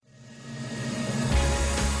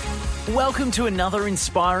Welcome to another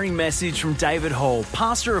inspiring message from David Hall,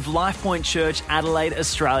 pastor of Life Point Church, Adelaide,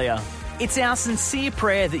 Australia. It's our sincere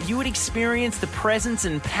prayer that you would experience the presence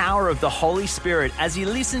and power of the Holy Spirit as you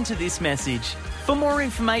listen to this message. For more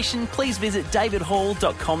information, please visit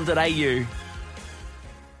davidhall.com.au.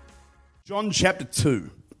 John chapter 2.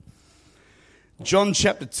 John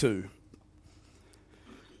chapter 2.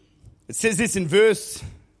 It says this in verse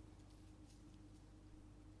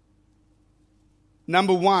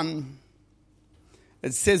number 1.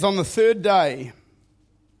 It says, on the third day,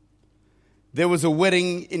 there was a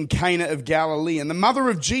wedding in Cana of Galilee, and the mother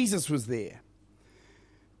of Jesus was there.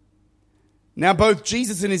 Now both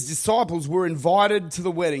Jesus and his disciples were invited to the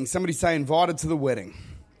wedding. Somebody say invited to the wedding.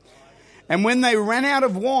 And when they ran out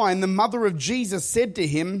of wine, the mother of Jesus said to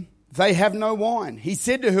him, they have no wine. He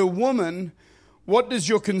said to her, woman, what does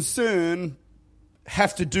your concern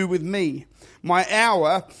have to do with me? My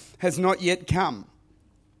hour has not yet come.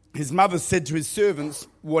 His mother said to his servants,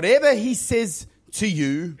 whatever he says to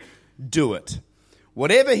you, do it.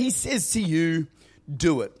 Whatever he says to you,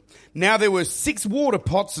 do it. Now there were 6 water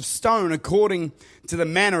pots of stone according to the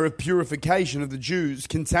manner of purification of the Jews,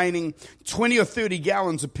 containing 20 or 30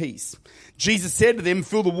 gallons apiece. Jesus said to them,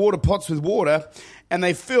 fill the water pots with water, and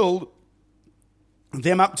they filled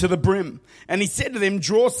them up to the brim. And he said to them,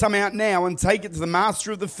 draw some out now and take it to the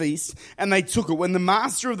master of the feast. And they took it. When the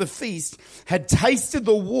master of the feast had tasted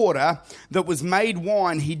the water that was made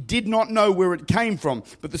wine, he did not know where it came from,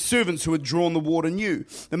 but the servants who had drawn the water knew.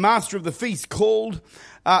 The master of the feast called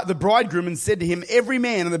the bridegroom and said to him, every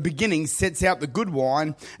man in the beginning sets out the good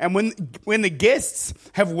wine, and when the guests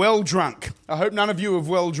have well drunk, I hope none of you have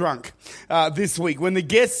well drunk this week, when the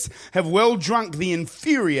guests have well drunk the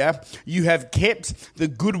inferior, you have kept the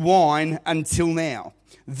good wine until now.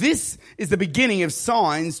 This is the beginning of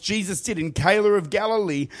signs Jesus did in Cana of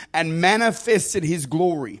Galilee and manifested his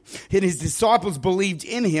glory. And his disciples believed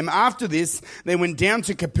in him. After this, they went down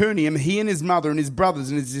to Capernaum, he and his mother and his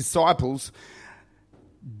brothers and his disciples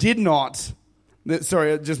did not,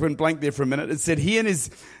 sorry, I just went blank there for a minute. It said he and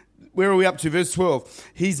his, where are we up to? Verse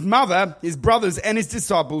 12. His mother, his brothers and his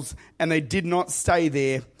disciples, and they did not stay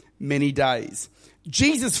there many days.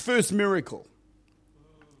 Jesus' first miracle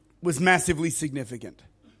was massively significant.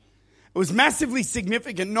 It was massively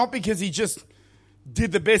significant not because he just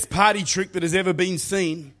did the best party trick that has ever been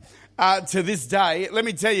seen to this day. Let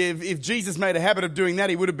me tell you, if Jesus made a habit of doing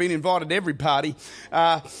that, he would have been invited to every party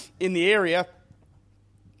in the area.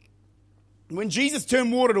 When Jesus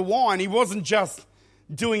turned water to wine, he wasn't just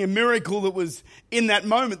doing a miracle that was in that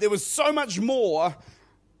moment. There was so much more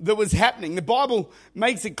that was happening. The Bible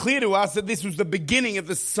makes it clear to us that this was the beginning of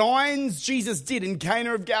the signs Jesus did in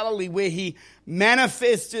Cana of Galilee, where he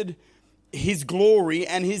manifested his glory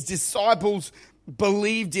and his disciples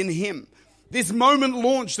believed in him. This moment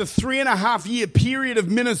launched a 3.5-year period of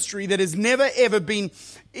ministry that has never ever been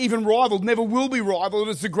even rivaled, never will be rivaled.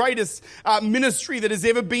 It's the greatest ministry that has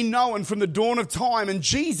ever been known from the dawn of time. And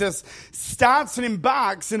Jesus starts and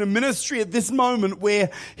embarks in a ministry at this moment where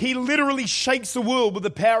he literally shakes the world with the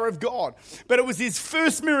power of God. But it was his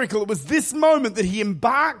first miracle. It was this moment that he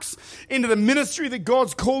embarks into the ministry that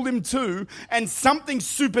God's called him to, and something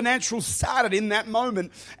supernatural started in that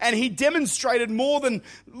moment. And he demonstrated more than,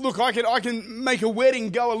 look, I can make a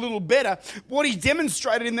wedding go a little better. What he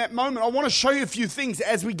demonstrated in that moment, I want to show you a few things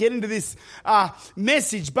as we get into this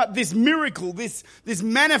message. But this miracle, this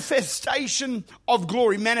manifestation of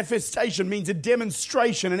glory, manifestation means a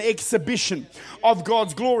demonstration, an exhibition of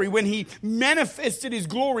God's glory. When he manifested his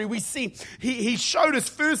glory, we see he showed us,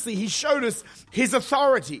 firstly, he showed us his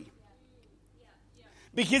authority.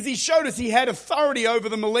 Because he showed us he had authority over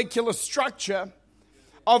the molecular structure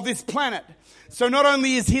of this planet. So not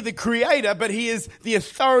only is he the creator, but he is the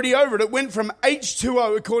authority over it. It went from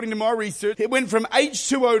H2O, according to my research, it went from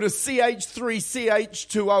H2O to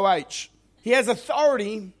CH3CH2OH. He has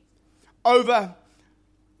authority over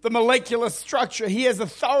the molecular structure. He has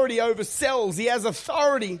authority over cells. He has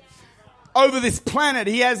authority over this planet.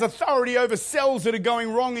 He has authority over cells that are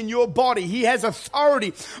going wrong in your body. He has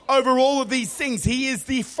authority over all of these things. He is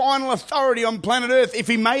the final authority on planet Earth. If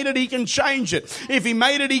he made it, he can change it. If he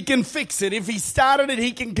made it, he can fix it. If he started it,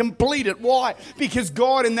 he can complete it. Why? Because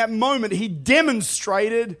God, in that moment, he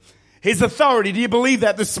demonstrated his authority. Do you believe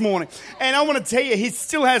that this morning? And I want to tell you, he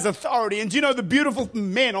still has authority. And do you know the beautiful,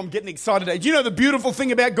 man, I'm getting excited today. Do you know the beautiful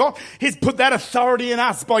thing about God? He's put that authority in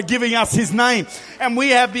us by giving us his name. And we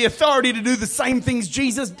have the authority to do the same things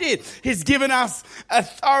Jesus did. He's given us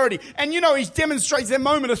authority. And you know, he demonstrates that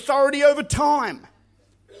moment authority over time.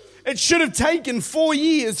 It should have taken 4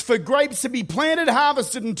 years for grapes to be planted,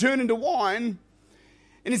 harvested, and turned into wine.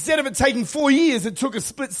 And instead of it taking 4 years, it took a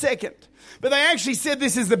split second. But they actually said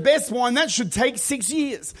this is the best wine. That should take 6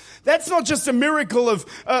 years. That's not just a miracle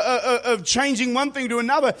of changing one thing to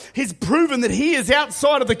another. He's proven that he is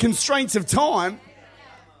outside of the constraints of time.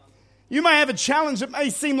 You may have a challenge that may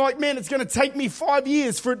seem like, man, it's going to take me 5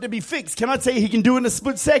 years for it to be fixed. Can I tell you, he can do it in a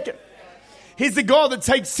split second. He's the God that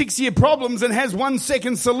takes 6-year problems and has 1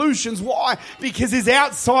 second solutions. Why? Because he's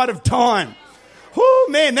outside of time. Oh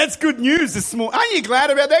man, that's good news this morning. Aren't you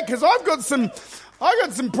glad about that? Because I've got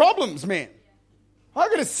some problems, man.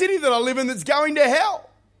 I've got a city that I live in that's going to hell.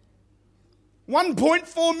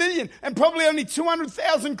 1.4 million and probably only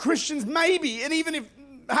 200,000 Christians maybe. And even if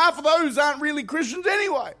half of those aren't really Christians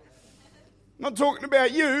anyway. I'm not talking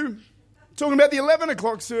about you. I'm talking about the 11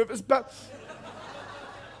 o'clock service, but...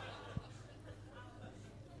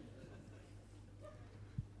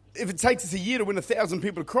 If it takes us a year to win 1,000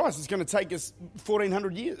 people to Christ, it's going to take us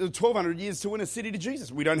 1,200 years to win a city to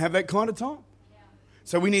Jesus. We don't have that kind of time.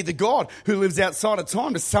 So we need the God who lives outside of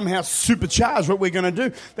time to somehow supercharge what we're going to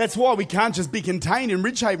do. That's why we can't just be contained in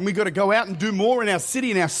Ridge Haven. We've got to go out and do more in our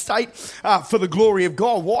city, in our state, for the glory of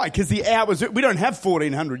God. Why? Because the hours, we don't have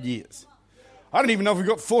 1,400 years. I don't even know if we've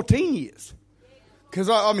got 14 years. Because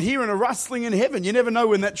I'm hearing a rustling in heaven. You never know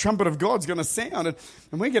when that trumpet of God's going to sound, and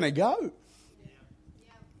we're going to go.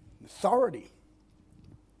 Authority.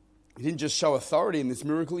 He didn't just show authority in this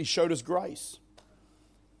miracle, he showed us grace.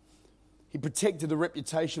 He protected the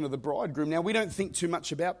reputation of the bridegroom. Now, we don't think too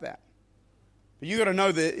much about that. But you've got to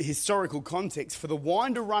know the historical context. For the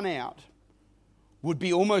wine to run out would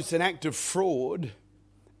be almost an act of fraud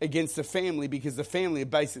against the family, because the family are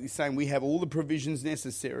basically saying we have all the provisions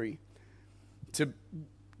necessary to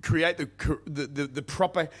create the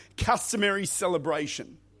proper customary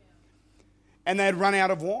celebration. And they had run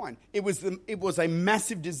out of wine. It was a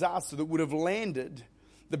massive disaster that would have landed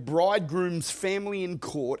the bridegroom's family in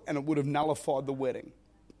court, and it would have nullified the wedding.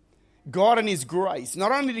 God in his grace,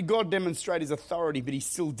 not only did God demonstrate his authority, but he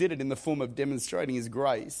still did it in the form of demonstrating his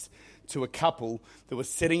grace to a couple that was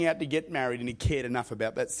setting out to get married, and he cared enough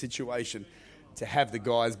about that situation to have the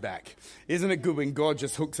guys back. Isn't it good when God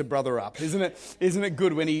just hooks a brother up? Isn't it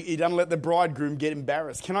good when he doesn't let the bridegroom get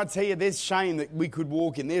embarrassed? Can I tell you, there's shame that we could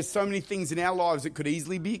walk in. There's so many things in our lives that could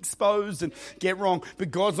easily be exposed and get wrong,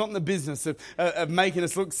 but God's not in the business of making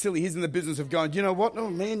us look silly. He's in the business of going, you know what? Oh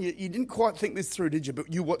man, you didn't quite think this through, did you?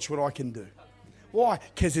 But you watch what I can do. Why?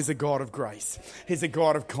 Because he's a God of grace. He's a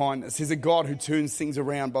God of kindness. He's a God who turns things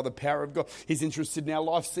around by the power of God. He's interested in our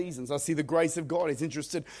life seasons. I see the grace of God. He's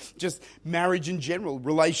interested just marriage in general,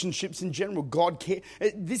 relationships in general. God cares.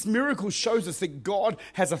 This miracle shows us that God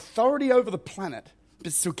has authority over the planet,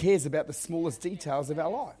 but still cares about the smallest details of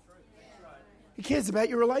our life. He cares about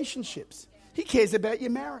your relationships. He cares about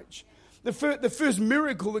your marriage. The first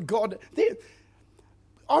miracle that God...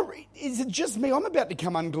 Is it just me? I'm about to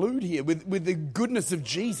come unglued here with the goodness of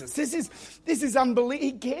Jesus. This is unbelievable.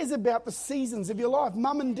 He cares about the seasons of your life.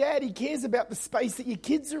 Mum and dad, he cares about the space that your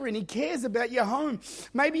kids are in. He cares about your home.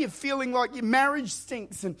 Maybe you're feeling like your marriage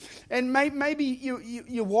stinks, and maybe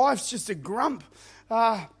your wife's just a grump.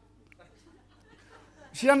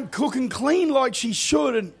 She doesn't cook and clean like she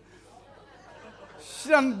should, and she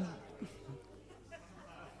doesn't...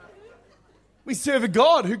 We serve a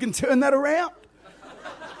God who can turn that around.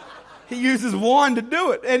 He uses wine to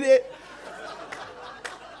do it.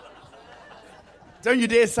 Don't you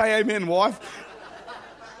dare say amen, wife.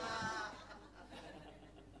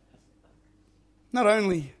 Not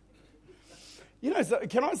only,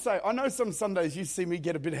 can I say, I know some Sundays you see me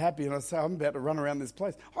get a bit happy and I say, I'm about to run around this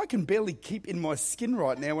place. I can barely keep in my skin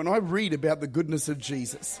right now when I read about the goodness of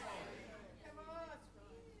Jesus.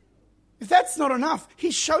 If that's not enough,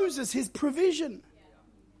 he shows us his provision.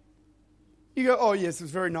 You go, oh yes,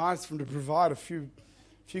 it's very nice for him to provide a few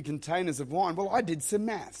containers of wine. Well, I did some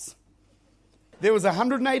maths. There was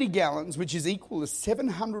 180 gallons, which is equal to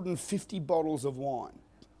 750 bottles of wine.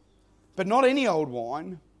 But not any old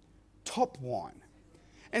wine, top wine.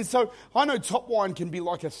 And so I know top wine can be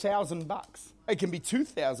like $1,000. It can be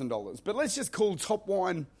 $2,000. But let's just call top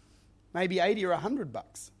wine maybe $80 or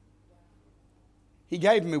 $100. He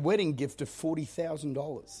gave him a wedding gift of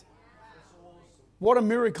 $40,000. What a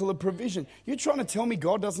miracle of provision. You're trying to tell me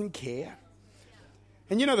God doesn't care?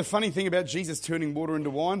 And you know the funny thing about Jesus turning water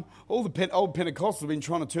into wine? All the old Pentecostals have been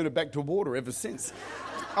trying to turn it back to water ever since.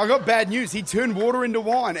 I got bad news. He turned water into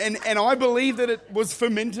wine. And I believe that it was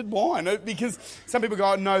fermented wine. Because some people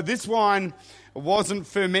go, no, this wine wasn't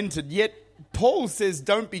fermented. Yet Paul says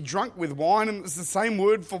don't be drunk with wine. And it's the same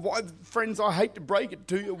word for wine. Friends, I hate to break it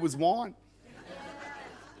to you, it was wine.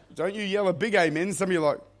 Don't you yell a big amen. Some of you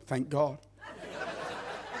are like, thank God.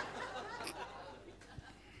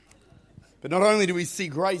 But not only do we see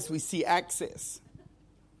grace, we see access.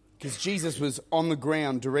 Because Jesus was on the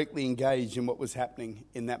ground directly engaged in what was happening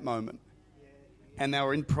in that moment. And they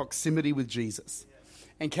were in proximity with Jesus.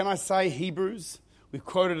 And can I say, Hebrews, we've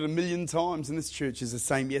quoted it 1,000,000 times in this church, is the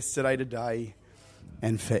same yesterday, today,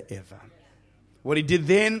 and forever. What he did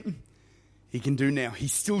then, he can do now. He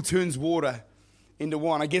still turns water into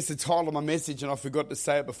wine. I guess the title of my message, and I forgot to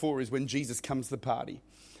say it before, is When Jesus Comes to the Party.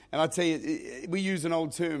 And I tell you, we use an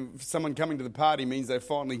old term, someone coming to the party means they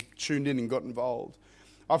finally tuned in and got involved.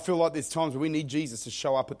 I feel like there's times where we need Jesus to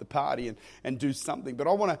show up at the party and do something. But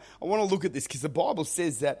I want to look at this because the Bible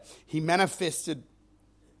says that he manifested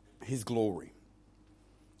his glory.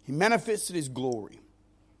 He manifested his glory.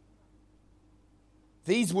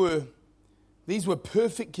 These were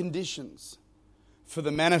perfect conditions for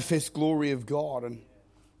the manifest glory of God. And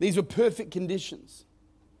these were perfect conditions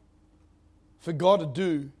for God to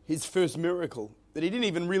do his first miracle that he didn't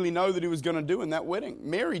even really know that he was going to do in that wedding.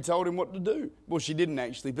 Mary told him what to do. Well, she didn't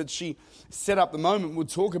actually, but she set up the moment. We'll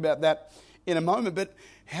talk about that in a moment. But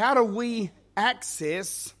how do we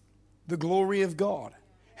access the glory of God?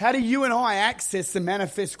 How do you and I access the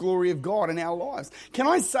manifest glory of God in our lives? Can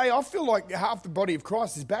I say, I feel like half the body of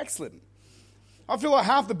Christ is backslidden. I feel like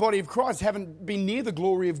half the body of Christ haven't been near the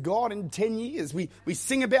glory of God in 10 years. We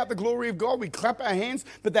sing about the glory of God, we clap our hands,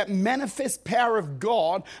 but that manifest power of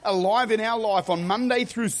God alive in our life on Monday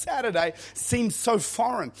through Saturday seems so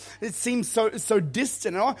foreign. It seems so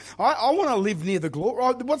distant. And I want to live near the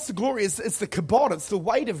glory. What's the glory? It's the kabod. It's the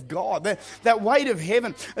weight of God, that weight of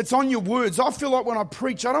heaven. It's on your words. I feel like when I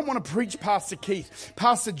preach, I don't want to preach Pastor Keith,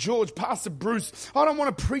 Pastor George, Pastor Bruce. I don't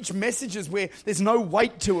want to preach messages where there's no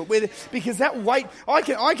weight to it, because that weight, I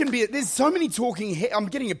can be, there's so many talking heads. I'm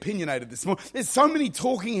getting opinionated this morning. There's so many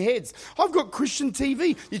talking heads. I've got Christian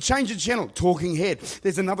TV. You change the channel, talking head.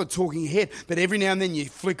 There's another talking head. But every now and then you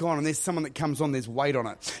flick on and there's someone that comes on, there's weight on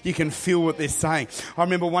it. You can feel what they're saying. I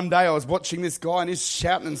remember one day I was watching this guy and he's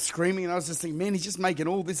shouting and screaming and I was just thinking, man, he's just making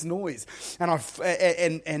all this noise. And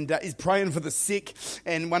he's praying for the sick.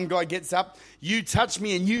 And one guy gets up, you touched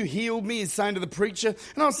me and you healed me, he's saying to the preacher.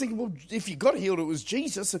 And I was thinking, well, if you got healed, it was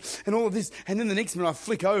Jesus and all of this. And then the next minute I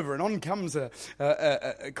flick over and on comes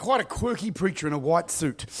quite a quirky preacher in a white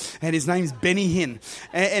suit. And his name's Benny Hinn.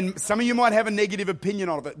 And some of you might have a negative opinion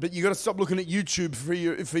of it, but you got to stop looking at YouTube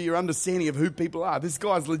for your understanding of who people are. This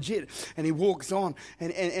guy's legit. And he walks on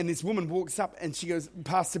and this woman walks up and she goes,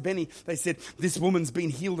 Pastor Benny, they said, this woman's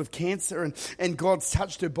been healed of cancer and God's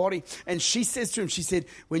touched her body. And she says to him, she said,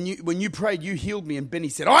 when you prayed, you healed me. And Benny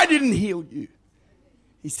said, I didn't heal you.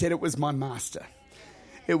 He said, it was my master.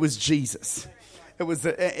 It was Jesus.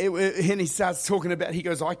 And he starts talking about, he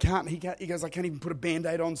goes, I can't even put a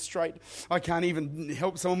Band-Aid on straight. I can't even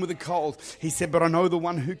help someone with a cold. He said, but I know the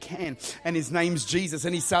one who can. And his name's Jesus.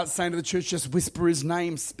 And he starts saying to the church, just whisper his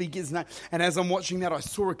name, speak his name. And as I'm watching that, I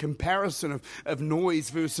saw a comparison of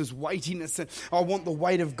noise versus weightiness. And I want the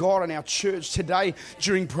weight of God in our church today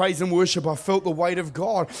during praise and worship. I felt the weight of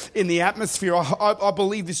God in the atmosphere. I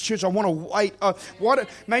believe this church, I want to wait.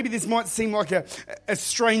 Maybe this might seem like a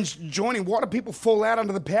strange joining. Why do people fall out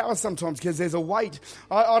under the power sometimes? Because there's a weight.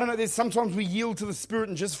 I don't know, there's sometimes we yield to the Spirit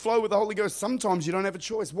and just flow with the Holy Ghost. Sometimes you don't have a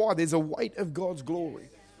choice. Why? There's a weight of God's glory.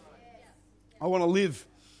 I want to live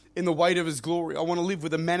in the weight of his glory. I want to live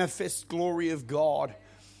with the manifest glory of God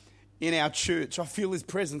in our church. I feel his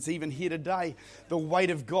presence even here today, the weight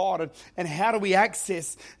of God. And how do we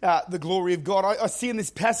access the glory of God? I see in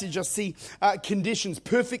this passage, I see conditions,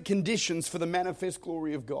 perfect conditions for the manifest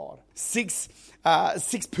glory of God. Six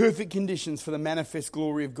perfect conditions for the manifest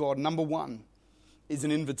glory of God. Number one is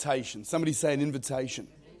an invitation. Somebody say an invitation.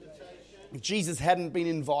 If Jesus hadn't been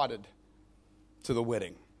invited to the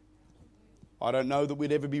wedding, I don't know that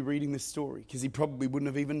we'd ever be reading this story, because he probably wouldn't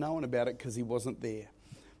have even known about it because he wasn't there.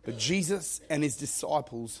 But Jesus and his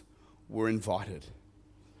disciples were invited.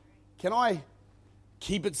 Can I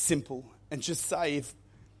keep it simple and just say,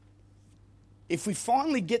 if we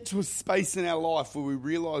finally get to a space in our life where we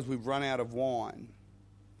realize we've run out of wine,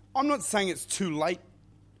 I'm not saying it's too late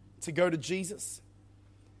to go to Jesus,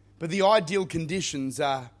 but the ideal conditions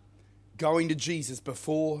are going to Jesus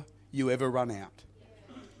before you ever run out.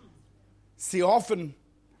 See, often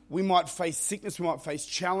we might face sickness, we might face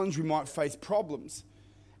challenge, we might face problems.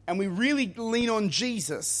 And we really lean on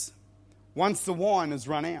Jesus once the wine has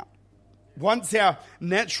run out. Once our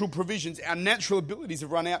natural provisions, our natural abilities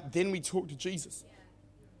have run out, then we talk to Jesus.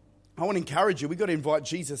 I want to encourage you, we've got to invite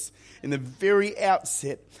Jesus in the very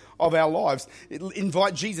outset of our lives.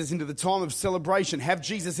 Invite Jesus into the time of celebration. Have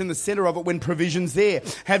Jesus in the center of it when provision's there.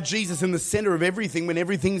 Have Jesus in the center of everything when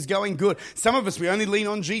everything's going good. Some of us, we only lean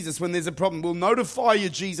on Jesus when there's a problem. We'll notify you,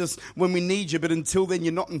 Jesus, when we need you, but until then,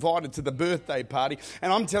 you're not invited to the birthday party.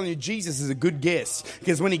 And I'm telling you, Jesus is a good guest,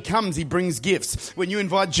 because when he comes, he brings gifts. When you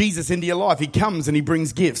invite Jesus into your life, he comes and he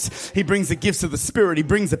brings gifts. He brings the gifts of the Spirit. He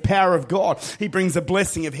brings the power of God. He brings the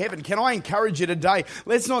blessing of heaven. Can I encourage you today,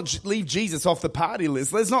 let's not leave Jesus off the party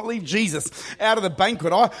list. Let's not leave Jesus out of the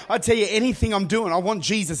banquet. I tell you, anything I'm doing, I want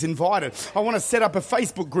Jesus invited. I want to set up a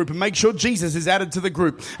Facebook group and make sure Jesus is added to the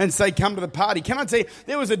group and say, come to the party. Can I tell you,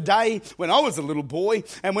 there was a day when I was a little boy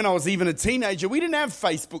and when I was even a teenager, we didn't have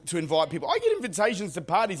Facebook to invite people. I get invitations to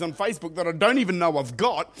parties on Facebook that I don't even know I've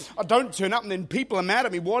got. I don't turn up and then people are mad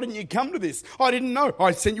at me. Why didn't you come to this? I didn't know.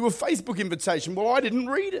 I sent you a Facebook invitation. Well, I didn't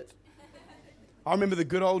read it. I remember the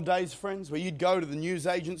good old days, friends, where you'd go to the news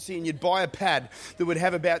agency and you'd buy a pad that would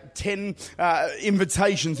have about 10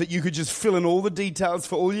 invitations that you could just fill in all the details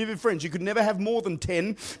for all of your friends. You could never have more than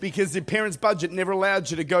 10 because your parents' budget never allowed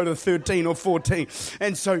you to go to 13 or 14.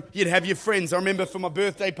 And so you'd have your friends. I remember for my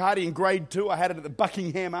birthday party in grade 2, I had it at the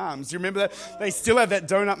Buckingham Arms. Do you remember that? They still have that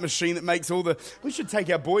donut machine that makes all the... We should take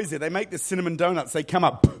our boys there. They make the cinnamon donuts. They come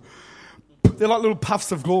up... They're like little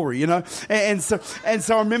puffs of glory, you know. And so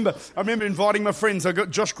I remember inviting my friends. I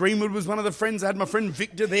got Josh Greenwood was one of the friends. I had my friend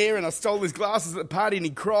Victor there, and I stole his glasses at the party, and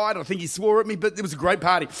he cried. I think he swore at me, but it was a great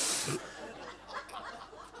party.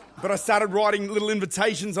 But I started writing little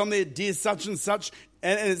invitations on there, dear such and such.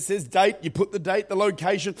 And it says date, you put the date, the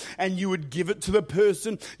location, and you would give it to the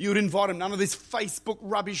person. You would invite them. None of this Facebook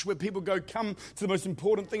rubbish where people go, come to the most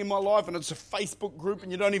important thing in my life, and it's a Facebook group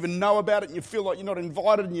and you don't even know about it and you feel like you're not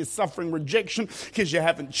invited and you're suffering rejection because you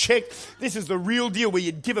haven't checked. This is the real deal where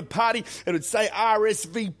you'd give a party, it would say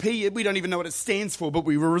RSVP. We don't even know what it stands for, but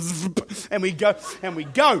we go.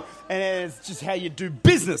 And it's just how you do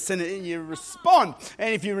business, and you respond.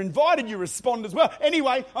 And if you're invited, you respond as well.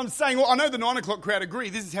 Anyway, I'm saying, well, I know the 9 o'clock crowd agree,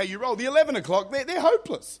 this is how you roll. The 11 o'clock, they're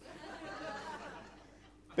hopeless.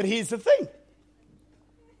 But here's the thing.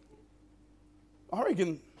 I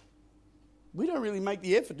reckon we don't really make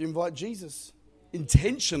the effort to invite Jesus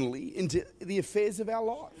intentionally into the affairs of our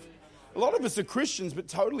life. A lot of us are Christians, but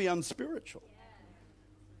totally unspiritual.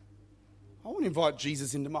 I want to invite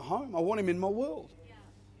Jesus into my home. I want him in my world.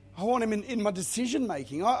 I want him in my decision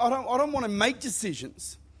making. I don't want to make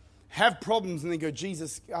decisions, have problems, and then go,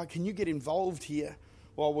 Jesus, can you get involved here?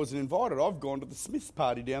 Well, I wasn't invited. I've gone to the Smiths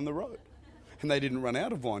party down the road. And they didn't run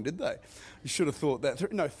out of wine, did they? You should have thought that through.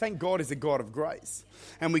 No, thank God he's a God of grace.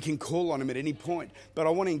 And we can call on him at any point. But I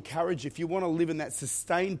want to encourage you, if you want to live in that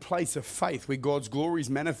sustained place of faith where God's glory is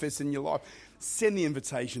manifest in your life, send the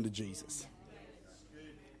invitation to Jesus.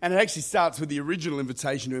 And it actually starts with the original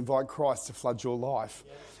invitation to invite Christ to flood your life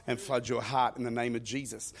and flood your heart in the name of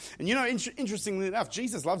Jesus. And you know, interestingly enough,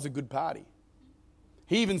 Jesus loves a good party.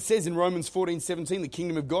 He even says in Romans 14:17, the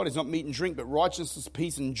kingdom of God is not meat and drink, but righteousness,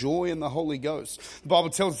 peace, and joy in the Holy Ghost. The Bible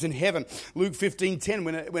tells us in heaven, Luke 15:10,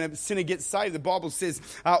 when a sinner gets saved, the Bible says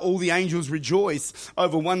all the angels rejoice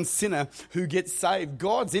over one sinner who gets saved.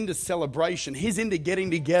 God's into celebration. He's into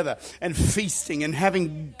getting together and feasting and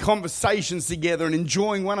having conversations together and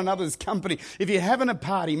enjoying one another's company. If you're having a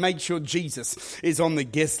party, make sure Jesus is on the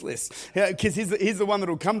guest list. Because here's the one that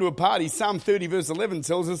will come to a party. Psalm 30 verse 11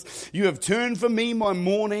 tells us, you have turned for me my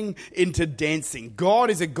mourning into dancing. God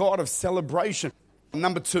is a God of celebration.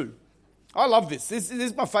 Number 2, I love this. This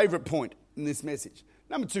is my favorite point in this message.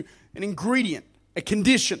 Number 2, an ingredient, a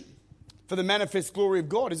condition for the manifest glory of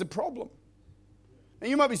God is a problem. Now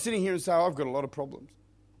you might be sitting here and say, I've got a lot of problems.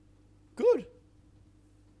 Good.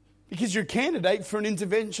 Because you're a candidate for an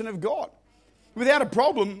intervention of God. Without a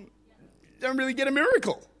problem, you don't really get a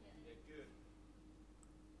miracle.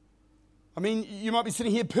 I mean, you might be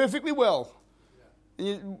sitting here perfectly well. And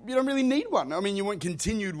you don't really need one. I mean, you want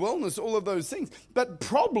continued wellness, all of those things. But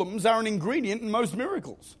problems are an ingredient in most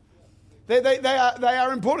miracles. They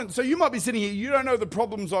are important. So you might be sitting here, you don't know the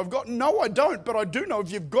problems I've got. No, I don't. But I do know if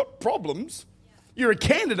you've got problems, you're a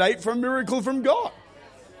candidate for a miracle from God.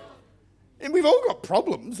 And we've all got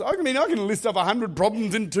problems. I can list off 100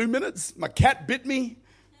 problems in 2 minutes. My cat bit me.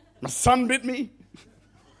 My son bit me.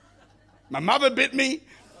 My mother bit me.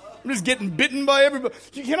 I'm just getting bitten by everybody.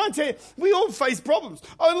 Can I tell you, we all face problems.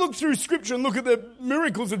 I look through Scripture and look at the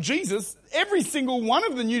miracles of Jesus. Every single one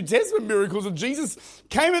of the New Testament miracles of Jesus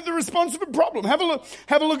came at the response of a problem. Have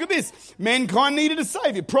a look at this. Mankind needed a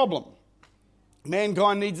Savior. Problem.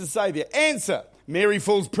 Mankind needs a Savior. Answer. Mary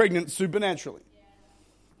falls pregnant supernaturally.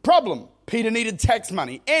 Problem. Peter needed tax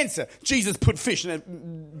money. Answer. Jesus put fish in it.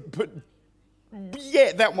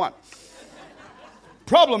 Yeah, that one.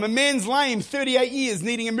 Problem, a man's lame 38 years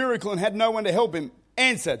needing a miracle and had no one to help him.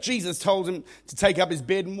 Answer, Jesus told him to take up his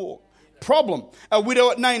bed and walk. Problem, a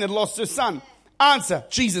widow at Nain had lost her son. Answer,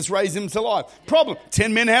 Jesus raised him to life. Problem,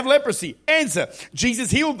 10 men have leprosy. Answer,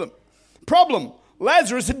 Jesus healed them. Problem,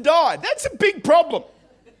 Lazarus had died. That's a big problem.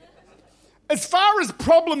 As far as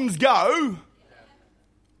problems go,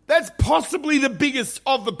 that's possibly the biggest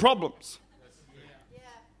of the problems.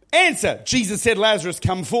 Answer, Jesus said, Lazarus,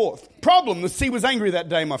 come forth. Problem, the sea was angry that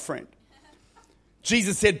day, my friend.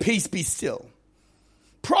 Jesus said, peace be still.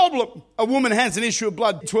 Problem, a woman has an issue of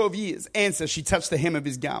blood 12 years. Answer, she touched the hem of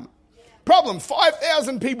his garment. Problem,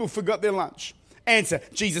 5,000 people forgot their lunch. Answer,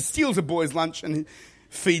 Jesus steals a boy's lunch and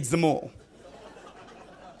feeds them all.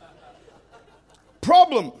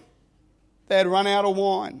 Problem, they had run out of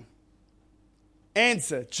wine.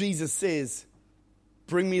 Answer, Jesus says,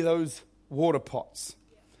 bring me those water pots.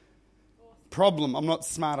 Problem, I'm not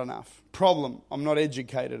smart enough. Problem, I'm not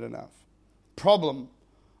educated enough. Problem,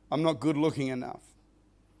 I'm not good looking enough.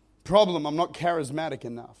 Problem, I'm not charismatic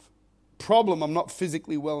enough. Problem, I'm not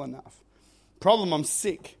physically well enough. Problem, I'm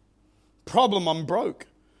sick. Problem, I'm broke.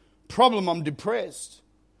 Problem, I'm depressed.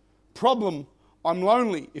 Problem, I'm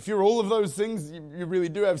lonely. If you're all of those things, you really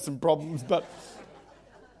do have some problems, but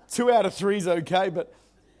 2 out of 3 is okay. But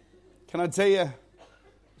can I tell you,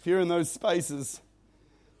 if you're in those spaces,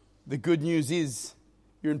 the good news is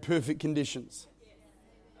you're in perfect conditions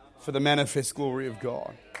for the manifest glory of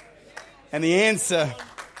God. And the answer,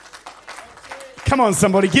 come on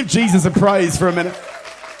somebody, give Jesus a praise for a minute.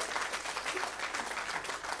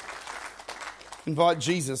 Invite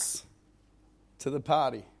Jesus to the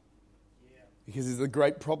party because he's the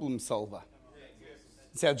great problem solver.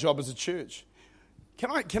 It's our job as a church.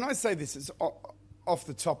 Can I say this? It's off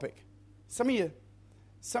the topic. Some of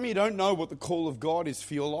you don't know what the call of God is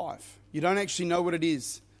for your life. You don't actually know what it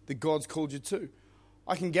is that God's called you to.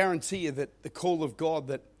 I can guarantee you that the call of God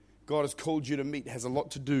that God has called you to meet has a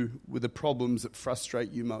lot to do with the problems that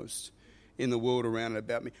frustrate you most in the world around and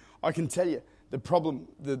about me. I can tell you the problem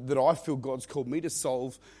that I feel God's called me to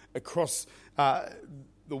solve across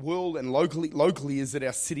the world and locally is that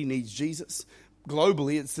our city needs Jesus.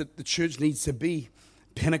 Globally, it's that the church needs to be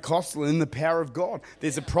Pentecostal and in the power of God.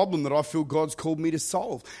 There's a problem that I feel God's called me to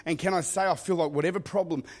solve. And can I say, I feel like whatever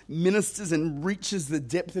problem ministers and reaches the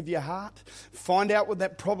depth of your heart, find out what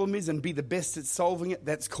that problem is and be the best at solving it,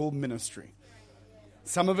 that's called ministry.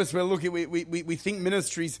 Some of us, we think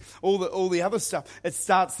ministries, all the other stuff, it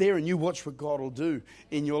starts there and you watch what God will do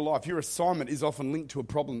in your life. Your assignment is often linked to a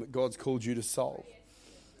problem that God's called you to solve.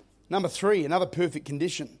 Number 3, another perfect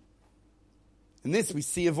condition. In this we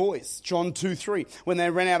see a voice. John 2:3. When they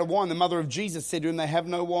ran out of wine, the mother of Jesus said to him, they have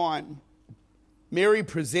no wine. Mary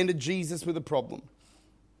presented Jesus with a problem.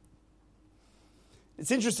 It's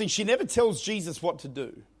interesting, she never tells Jesus what to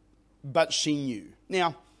do, but she knew.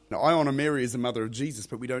 Now, I honour Mary as the mother of Jesus,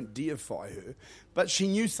 but we don't deify her. But she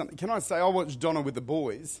knew something. Can I say, I watched Donna with the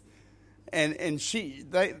boys, and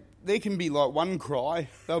there can be like one cry,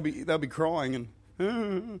 they'll be crying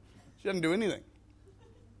and she doesn't do anything.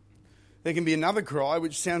 There can be another cry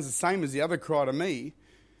which sounds the same as the other cry to me,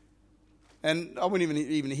 and I wouldn't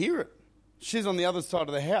even hear it. She's on the other side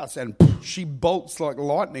of the house, and she bolts like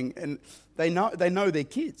lightning, and they know their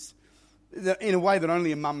kids in a way that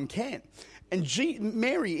only a mum can. And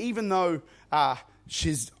Mary, even though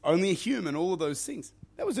she's only a human, all of those things,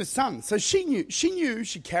 that was her son. So she knew.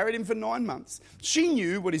 She carried him for 9 months. She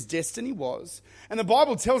knew what his destiny was. And the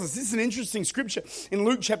Bible tells us, this is an interesting scripture in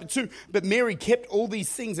Luke chapter 2, but Mary kept all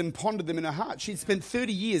these things and pondered them in her heart. She'd spent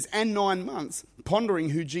 30 years and 9 months pondering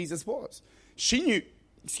who Jesus was. She knew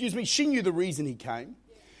the reason he came.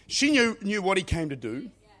 She knew what he came to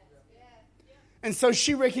do. And so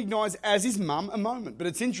she recognized as his mum a moment. But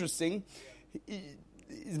it's interesting,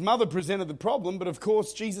 his mother presented the problem, but of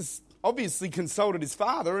course Jesus obviously consulted his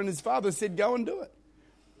father, and his father said, go and do it.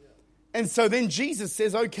 And so then Jesus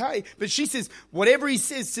says, okay, but she says, whatever he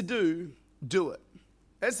says to do, do it.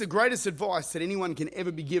 That's the greatest advice that anyone can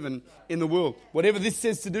ever be given in the world. Whatever this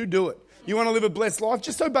says to do it. You want to live a blessed life?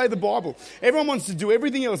 Just obey the Bible. Everyone wants to do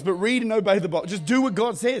everything else but read and obey the Bible. Just do what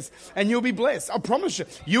God says and you'll be blessed. I promise you,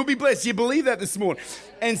 you'll be blessed. You believe that this morning.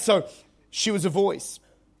 And so she was a voice.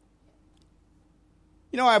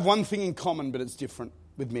 You know, I have one thing in common, but it's different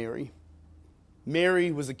with Mary.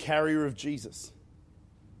 Mary was a carrier of Jesus.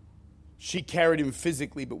 She carried him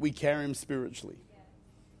physically, but we carry him spiritually.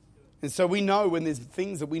 And so we know when there's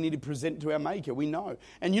things that we need to present to our Maker. We know.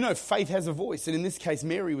 And you know, faith has a voice. And in this case,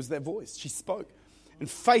 Mary was that voice. She spoke. And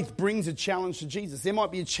faith brings a challenge to Jesus. There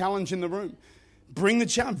might be a challenge in the room. Bring the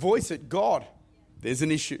challenge. Voice it. God, there's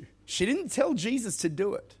an issue. She didn't tell Jesus to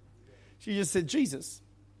do it. She just said, Jesus,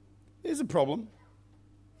 there's a problem.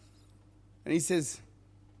 And he says,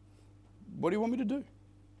 what do you want me to do?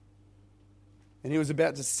 And he was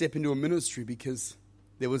about to step into a ministry because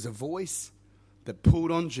there was a voice that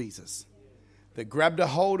pulled on Jesus, that grabbed a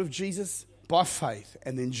hold of Jesus by faith,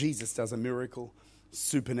 and then Jesus does a miracle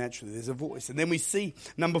supernaturally. There's a voice. And then we see,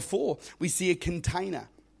 number 4, we see a container.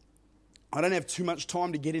 I don't have too much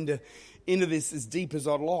time to get into this as deep as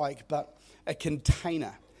I'd like, but a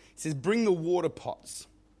container. He says, bring the water pots.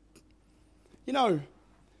 You know,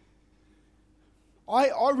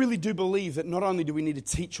 I really do believe that not only do we need to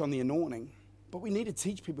teach on the anointing, but we need to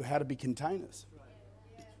teach people how to be containers.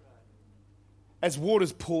 As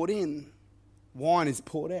water's poured in, wine is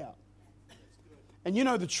poured out. And you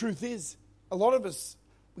know, the truth is, a lot of us,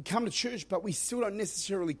 we come to church, but we still don't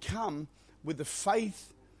necessarily come with the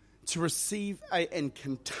faith to receive and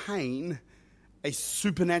contain a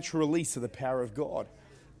supernatural release of the power of God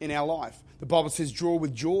in our life. The Bible says, draw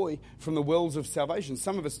with joy from the wells of salvation.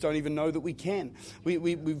 Some of us don't even know that we can.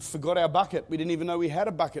 We forgot our bucket. We didn't even know we had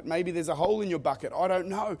a bucket. Maybe there's a hole in your bucket. I don't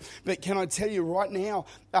know. But can I tell you right now,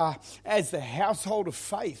 as the household of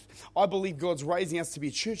faith, I believe God's raising us to be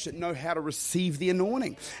a church that know how to receive the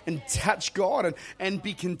anointing and touch God and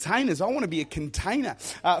be containers. I want to be a container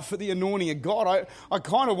for the anointing of God. I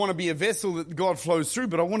kind of want to be a vessel that God flows through,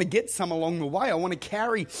 but I want to get some along the way. I want to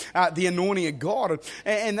carry the anointing of God.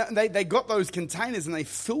 And they got those containers and they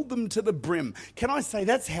filled them to the brim. Can I say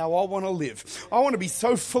that's how I want to live? I want to be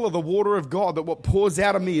so full of the water of God that what pours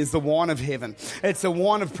out of me is the wine of heaven. It's a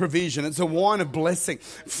wine of provision. It's a wine of blessing,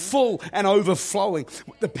 full and overflowing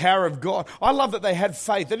with the power of God. I love that they had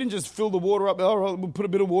faith. They didn't just fill the water up. Oh, we'll put a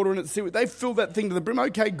bit of water in it. See what they filled that thing to the brim.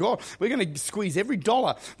 Okay, God, we're going to squeeze every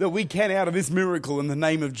dollar that we can out of this miracle in the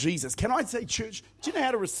name of Jesus. Can I say, church, do you know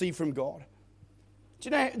how to receive from God? Do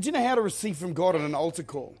you know how to receive from God on an altar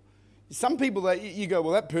call? Some people, you go,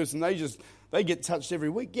 well, that person, they get touched every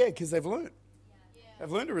week. Yeah, because they've learned.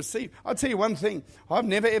 They've learned to receive. I'll tell you one thing. I've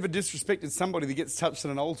never, ever disrespected somebody that gets touched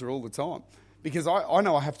at an altar all the time. Because I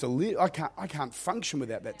know I have to live. I can't function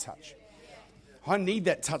without that touch. I need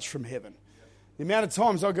that touch from heaven. The amount of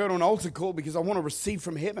times I go to an altar call because I want to receive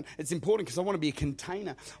from heaven. It's important because I want to be a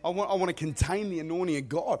container. I want to contain the anointing of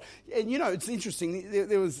God. And you know, it's interesting.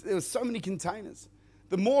 There was so many containers.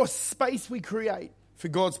 The more space we create for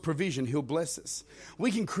God's provision, He'll bless us.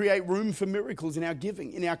 We can create room for miracles in our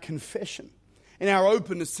giving, in our confession, in our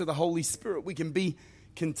openness to the Holy Spirit. We can be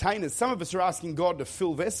containers. Some of us are asking God to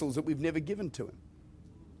fill vessels that we've never given to Him.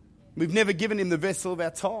 We've never given Him the vessel of our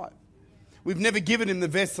tithe. We've never given Him the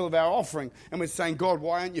vessel of our offering. And we're saying, God,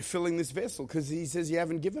 why aren't you filling this vessel? Because He says you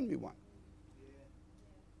haven't given me one.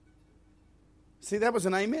 See, that was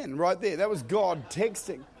an amen right there. That was God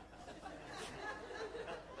texting.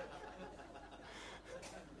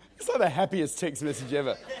 It's like the happiest text message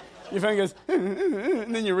ever. Your phone goes,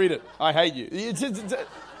 and then you read it. I hate you. It's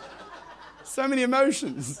so many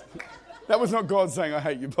emotions. That was not God saying, I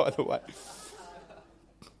hate you, by the way.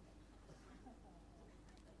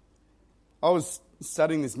 I was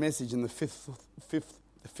studying this message, and the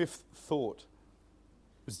fifth thought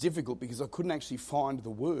was difficult because I couldn't actually find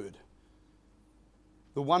the word.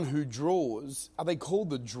 The one who draws, are they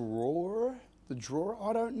called the drawer? The drawer?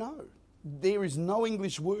 I don't know. There is no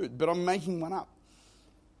English word, but I'm making one up.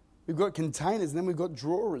 We've got containers, and then we've got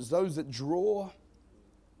drawers, those that draw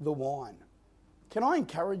the wine. Can I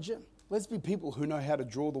encourage you? Let's be people who know how to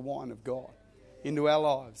draw the wine of God into our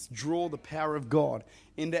lives. Draw the power of God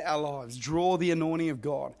into our lives. Draw the anointing of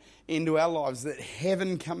God into our lives, that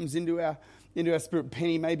heaven comes into our spirit.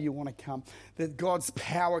 Penny, maybe you want to come. That God's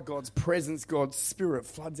power, God's presence, God's spirit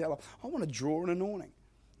floods our life. I want to draw an anointing.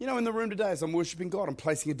 You know, in the room today, as I'm worshiping God, I'm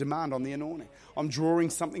placing a demand on the anointing. I'm drawing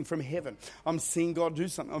something from heaven. I'm seeing God do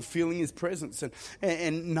something. I'm feeling His presence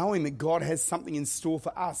and knowing that God has something in store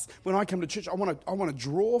for us. When I come to church, I want to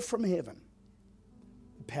draw from heaven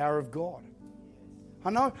the power of God. I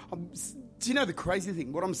know. Do you know the crazy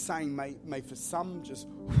thing? What I'm saying may for some just,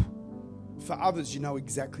 for others, you know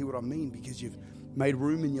exactly what I mean because you've made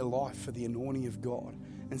room in your life for the anointing of God.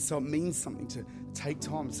 And so it means something to take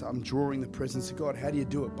time. So I'm drawing the presence of God. How do you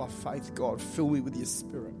do it? By faith. God, fill me with your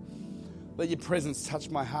spirit. Let your presence touch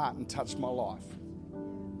my heart and touch my life.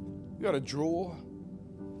 You've got to draw.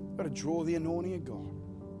 You've got to draw the anointing of God.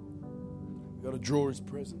 You've got to draw His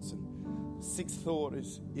presence. And the sixth thought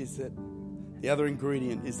is that the other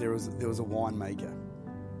ingredient is there was a winemaker.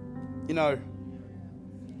 You know,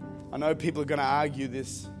 I know people are going to argue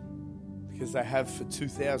this because they have for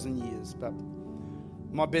 2,000 years, but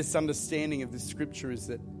my best understanding of this scripture is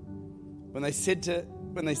that when they said to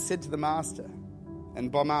the master,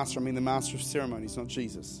 and by master I mean the master of ceremonies, not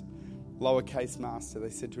Jesus, lowercase master. They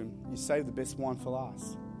said to him, you saved the best wine for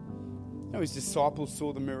last. You know, his disciples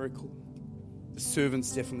saw the miracle. The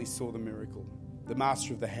servants definitely saw the miracle. The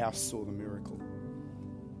master of the house saw the miracle.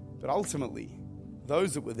 But ultimately,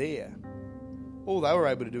 those that were there, all they were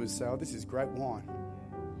able to do is say, oh, this is great wine.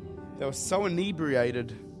 They were so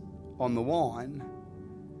inebriated on the wine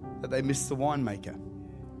that they missed the winemaker.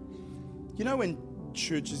 You know when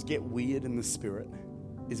churches get weird in the spirit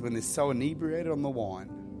is when they're so inebriated on the wine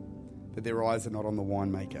that their eyes are not on the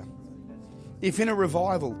winemaker. If in a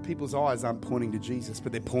revival, people's eyes aren't pointing to Jesus,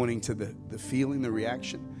 but they're pointing to the feeling, the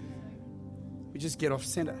reaction, we just get off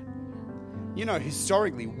center. You know,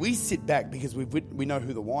 historically, we sit back because we know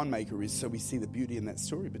who the winemaker is, so we see the beauty in that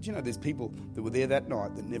story. But you know, there's people that were there that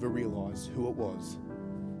night that never realized who it was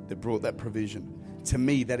that brought that provision. To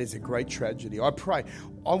me, that is a great tragedy. I pray,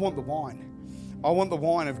 I want the wine. I want the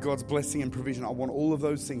wine of God's blessing and provision. I want all of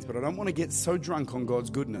those things, but I don't want to get so drunk on God's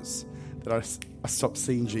goodness that I stop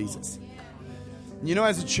seeing Jesus. You know,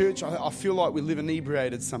 as a church, I feel like we live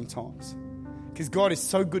inebriated sometimes because God is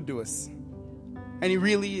so good to us. And He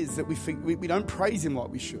really is, that we don't praise Him like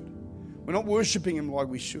we should. We're not worshiping Him like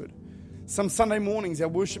we should. Some Sunday mornings, our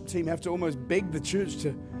worship team have to almost beg the church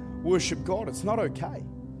to worship God. It's not okay.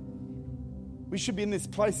 We should be in this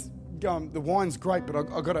place going, the wine's great, but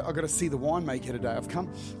I've got to see the winemaker today. I've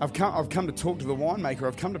come to talk to the winemaker.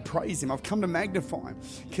 I've come to praise Him. I've come to magnify Him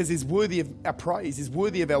because He's worthy of our praise. He's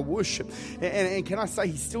worthy of our worship. And can I say,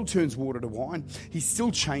 He still turns water to wine. He still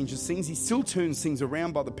changes things. He still turns things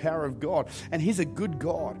around by the power of God. And He's a good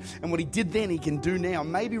God. And what He did then, He can do now.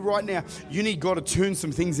 Maybe right now, you need God to turn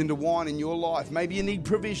some things into wine in your life. Maybe you need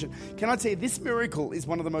provision. Can I tell you, this miracle is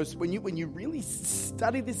one of the most, when you really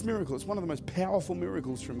study this miracle, it's one of the most powerful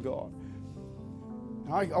miracles from God.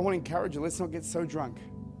 I want to encourage you, let's not get so drunk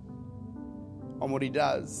on what He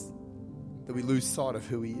does that we lose sight of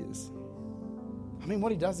who He is. I mean,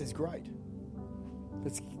 what He does is great.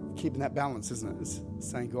 But it's keeping that balance, isn't it? It's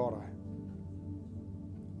saying, God,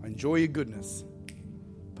 I enjoy your goodness,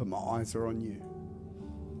 but my eyes are on you.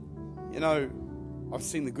 You know, I've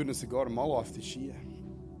seen the goodness of God in my life this year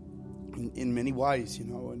in many ways, you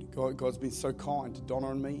know, and God's been so kind to Donna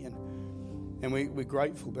and me, and we're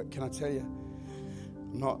grateful. But can I tell you,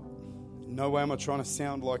 no way am I trying to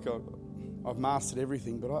sound like I've mastered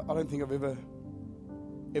everything, but I don't think I've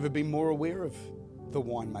ever been more aware of the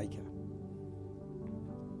winemaker.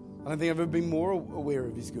 I don't think I've ever been more aware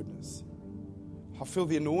of His goodness. I feel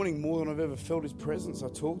the anointing more than I've ever felt His presence. I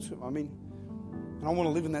talk to Him. I mean, and I want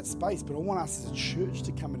to live in that space, but I want us as a church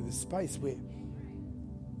to come into this space where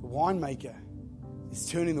the winemaker is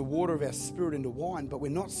turning the water of our spirit into wine, but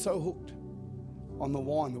we're not so hooked on the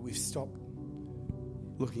wine that we've stopped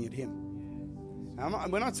looking at Him. Now,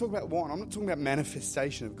 when I talk about wine, I'm not talking about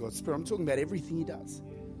manifestation of God's Spirit. I'm talking about everything He does.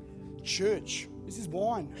 Church, this is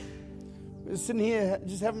wine. We're sitting here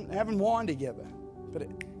just having wine together. But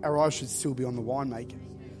our eyes should still be on the winemaker.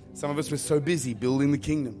 Some of us were so busy building the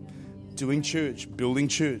kingdom, doing church, building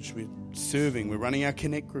church. We're serving. We're running our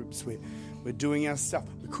connect groups. We're doing our stuff.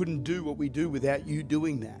 We couldn't do what we do without you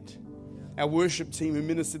doing that. Our worship team who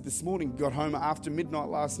ministered this morning got home after midnight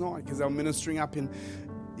last night because they were ministering up in,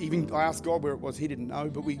 even I asked God where it was. He didn't know,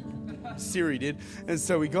 but Siri did. And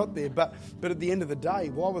so we got there. But at the end of the day,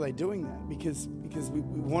 why were they doing that? Because we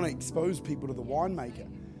want to expose people to the winemaker.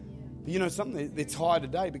 But you know something, they're tired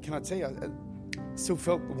today. But can I tell you, I still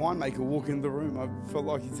felt the winemaker walk into the room. I felt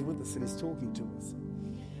like He's with us and He's talking to us.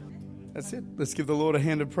 That's it. Let's give the Lord a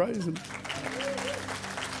hand of praise.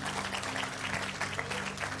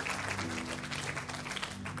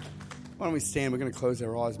 Why don't we stand? We're going to close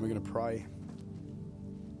our eyes and we're going to pray.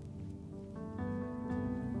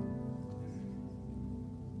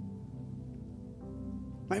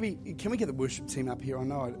 Maybe, can we get the worship team up here? I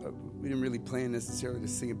know we didn't really plan necessarily to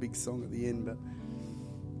sing a big song at the end, but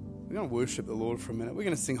we're going to worship the Lord for a minute. We're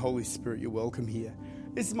going to sing Holy Spirit, You're Welcome Here.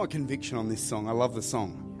 This is my conviction on this song. I love the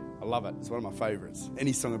song. I love it. It's one of my favorites.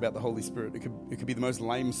 Any song about the Holy Spirit. It could be the most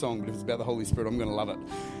lame song, but if it's about the Holy Spirit, I'm going to love it.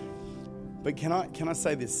 But can I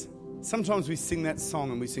say this? Sometimes we sing that song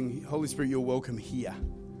and we sing, Holy Spirit, You're welcome here,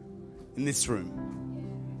 in this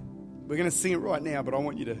room. We're going to sing it right now, but I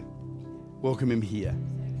want you to welcome Him here.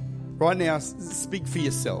 Right now, speak for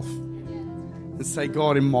yourself and say,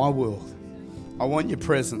 God, in my world, I want your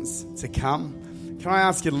presence to come. Can I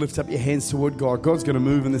ask you to lift up your hands toward God? God's going to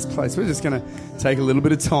move in this place. We're just going to take a little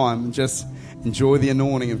bit of time and just enjoy the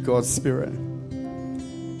anointing of God's Spirit. The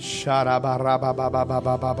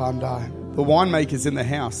winemaker's in the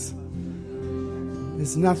house.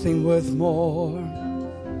 There's nothing worth more.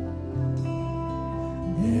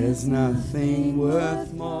 There's nothing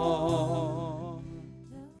worth more.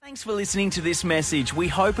 Thanks for listening to this message. We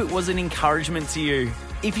hope it was an encouragement to you.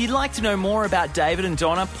 If you'd like to know more about David and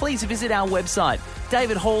Donna, please visit our website,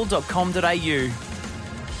 davidhall.com.au.